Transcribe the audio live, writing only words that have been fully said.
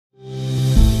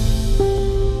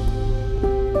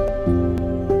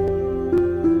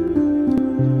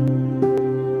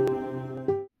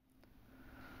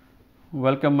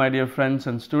Welcome my dear friends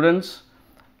and students.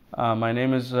 My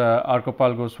name is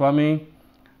Arkopal Goswami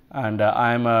and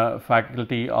I am a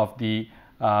faculty of the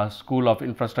School of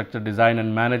Infrastructure Design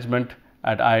and Management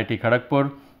at IIT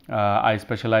Kharagpur. I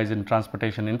specialize in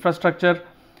transportation infrastructure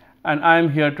and I am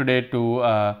here today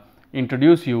to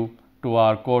introduce you to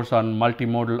our course on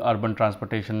multimodal urban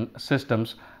transportation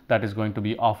systems that is going to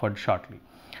be offered shortly.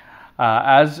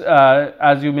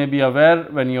 As you may be aware,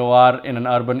 when you are in an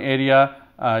urban area,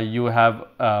 you have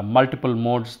multiple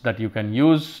modes that you can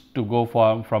use to go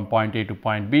from point A to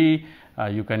point B.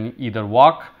 You can either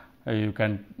walk, you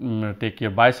can take your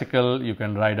bicycle, you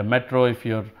can ride a metro if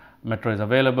your metro is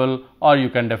available, or you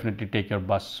can definitely take your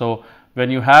bus. So, when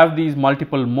you have these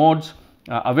multiple modes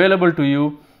available to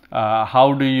you,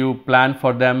 how do you plan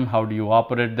for them, how do you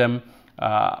operate them,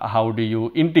 how do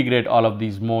you integrate all of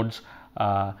these modes?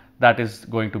 That is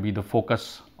going to be the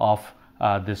focus of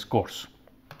this course.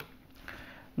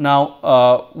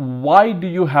 Now, why do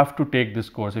you have to take this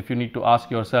course? If you need to ask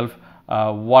yourself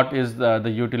what is the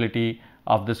utility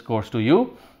of this course to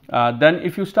you, then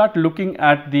if you start looking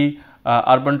at the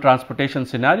urban transportation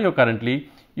scenario currently,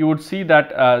 you would see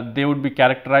that they would be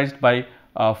characterized by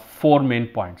four main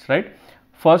points, right?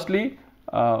 Firstly,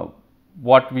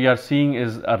 what we are seeing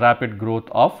is a rapid growth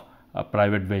of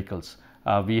private vehicles.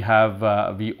 We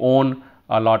own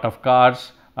a lot of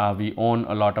cars, we own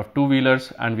a lot of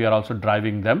two-wheelers, and we are also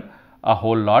driving them a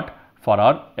whole lot for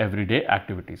our everyday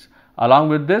activities. Along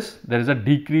with this, there is a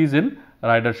decrease in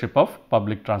ridership of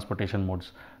public transportation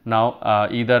modes. Now,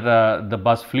 either the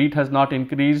bus fleet has not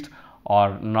increased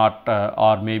or not,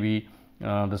 or maybe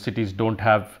the cities don't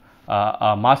have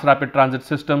a mass rapid transit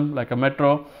system like a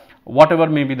metro. Whatever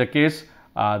may be the case,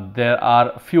 there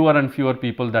are fewer and fewer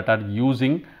people that are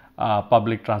using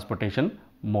public transportation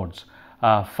modes.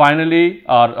 Finally,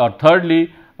 or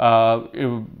thirdly,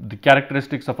 the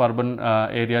characteristics of urban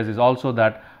areas is also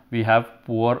that we have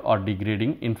poor or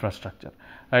degrading infrastructure,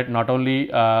 right? Not only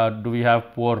do we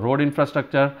have poor road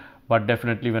infrastructure, but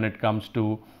definitely when it comes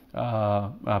to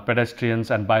pedestrians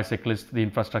and bicyclists, the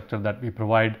infrastructure that we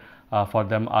provide for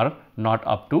them are not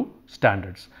up to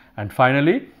standards. And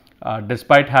finally,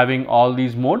 despite having all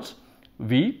these modes,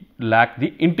 we lack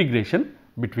the integration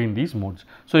between these modes.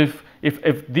 So,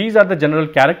 if these are the general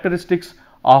characteristics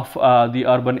of the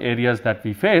urban areas that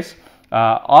we face,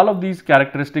 all of these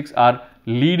characteristics are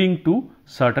leading to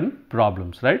certain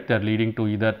problems, right? They are leading to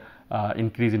either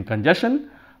increase in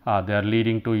congestion, they are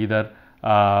leading to either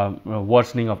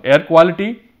worsening of air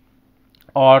quality,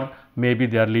 or maybe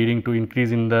they are leading to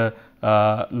increase in the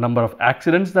number of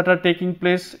accidents that are taking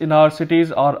place in our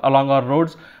cities or along our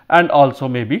roads, and also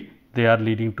maybe they are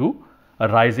leading to a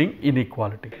rising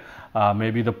inequality.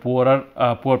 Maybe the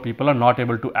poor people are not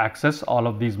able to access all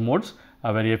of these modes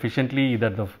very efficiently,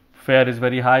 either the fare is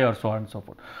very high or so on and so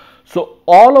forth. So,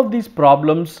 all of these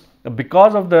problems,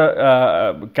 because of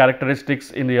the characteristics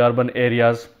in the urban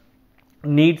areas,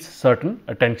 needs certain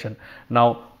attention.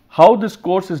 Now, how this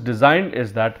course is designed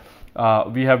is that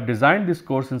we have designed this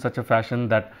course in such a fashion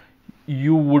that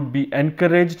you would be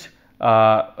encouraged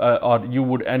or you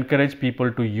would encourage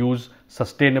people to use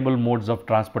sustainable modes of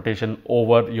transportation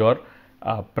over your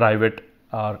private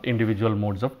or individual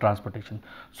modes of transportation.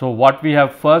 So, what we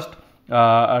have first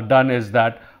done is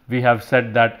that we have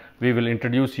said that we will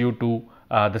introduce you to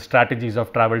the strategies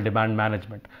of travel demand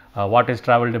management. What is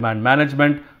travel demand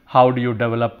management? How do you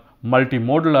develop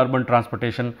multimodal urban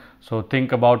transportation? So,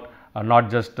 think about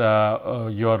not just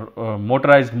your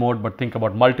motorized mode, but think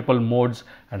about multiple modes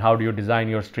and how do you design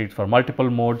your streets for multiple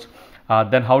modes.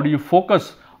 Then how do you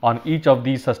focus on each of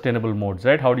these sustainable modes,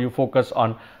 right? How do you focus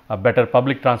on better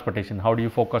public transportation? How do you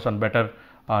focus on better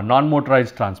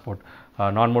non-motorized transport?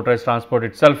 Non-motorized transport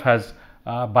itself has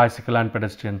bicycle and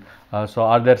pedestrian. So,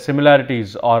 are there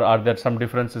similarities or are there some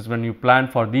differences when you plan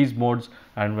for these modes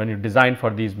and when you design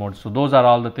for these modes? So, those are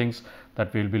all the things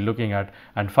that we will be looking at.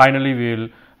 And finally, we will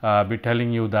be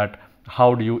telling you that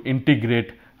how do you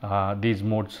integrate these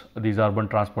modes, these urban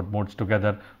transport modes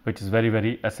together, which is very,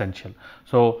 very essential.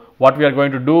 So, what we are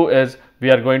going to do is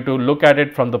we are going to look at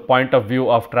it from the point of view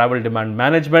of travel demand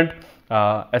management,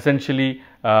 essentially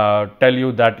tell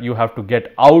you that you have to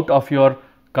get out of your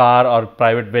car or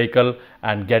private vehicle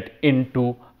and get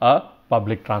into a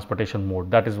public transportation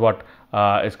mode. That is what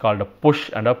is called a push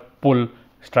and a pull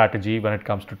strategy when it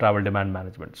comes to travel demand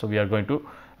management. So, we are going to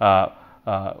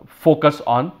focus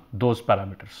on those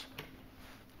parameters.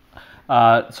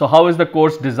 So, how is the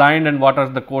course designed and what are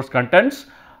the course contents?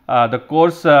 The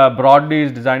course broadly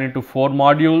is designed into 4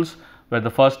 modules, where the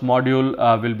first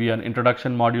module will be an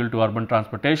introduction module to urban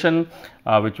transportation,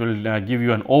 which will give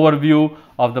you an overview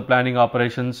of the planning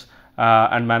operations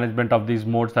and management of these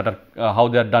modes, that are how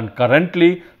they are done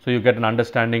currently. So, you get an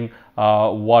understanding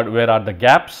where are the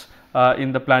gaps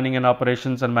in the planning and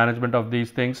operations and management of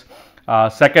these things.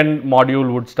 Second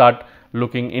module would start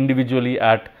looking individually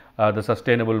at the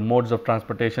sustainable modes of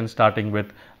transportation, starting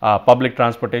with public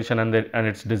transportation and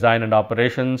its design and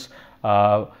operations.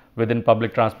 Within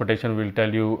public transportation, we will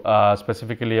tell you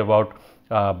specifically about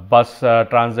bus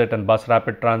transit and bus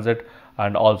rapid transit,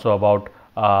 and also about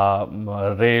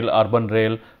urban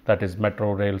rail, that is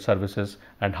metro rail services,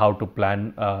 and how to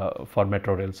plan for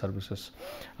metro rail services.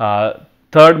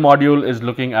 Third module is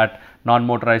looking at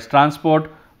non-motorized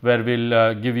transport, where we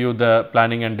will give you the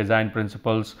planning and design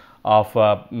principles of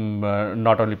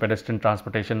not only pedestrian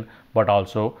transportation, but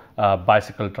also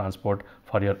bicycle transport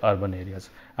for your urban areas.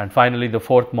 And finally, the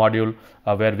fourth module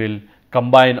where we will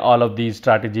combine all of these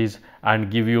strategies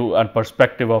and give you a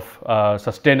perspective of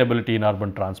sustainability in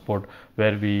urban transport,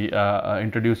 where we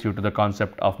introduce you to the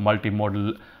concept of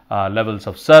multimodal levels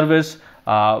of service.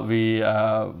 We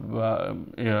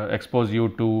expose you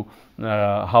to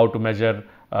how to measure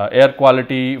air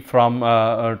quality from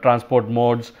transport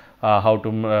modes, how to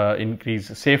increase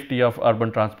safety of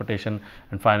urban transportation,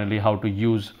 and finally how to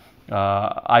use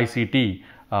ICT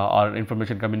or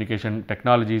information communication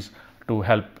technologies to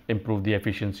help improve the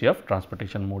efficiency of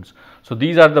transportation modes. So,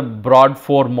 these are the broad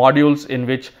 4 modules in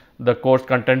which the course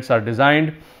contents are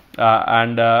designed,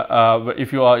 and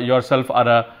if you yourself are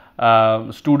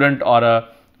a student or a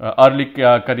early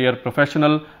career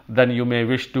professional, then you may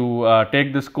wish to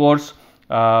take this course.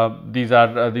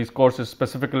 These courses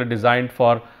specifically designed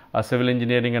for civil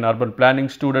engineering and urban planning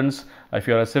students. If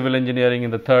you are a civil engineering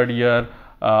in the 3rd year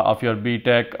of your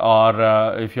BTech,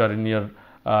 or if you are in your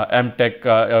MTech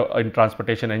in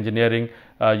transportation engineering,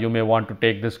 you may want to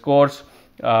take this course.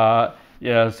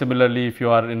 Similarly, if you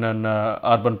are in an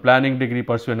urban planning degree,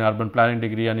 pursuing an urban planning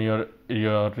degree, and you're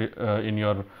in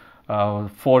your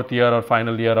 4th year or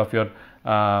final year of your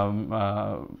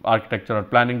architecture or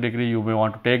planning degree, you may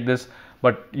want to take this,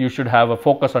 but you should have a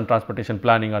focus on transportation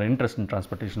planning or interest in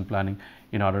transportation planning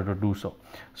in order to do so.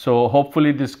 So,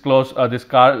 hopefully this course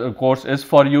is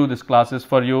for you, this class is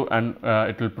for you, and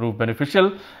it will prove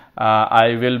beneficial.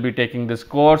 I will be taking this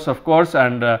course, of course,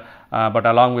 and but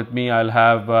along with me I will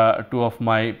have 2 of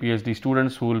my PhD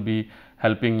students who will be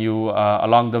helping you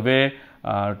along the way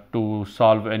to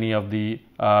solve any of the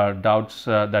doubts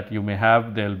that you may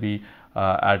have. They will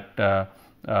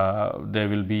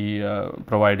be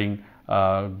providing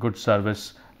good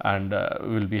service and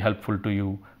will be helpful to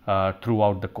you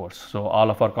throughout the course. So, all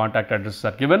of our contact addresses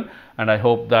are given, and I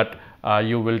hope that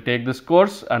you will take this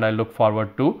course, and I look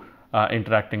forward to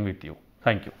interacting with you.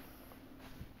 Thank you.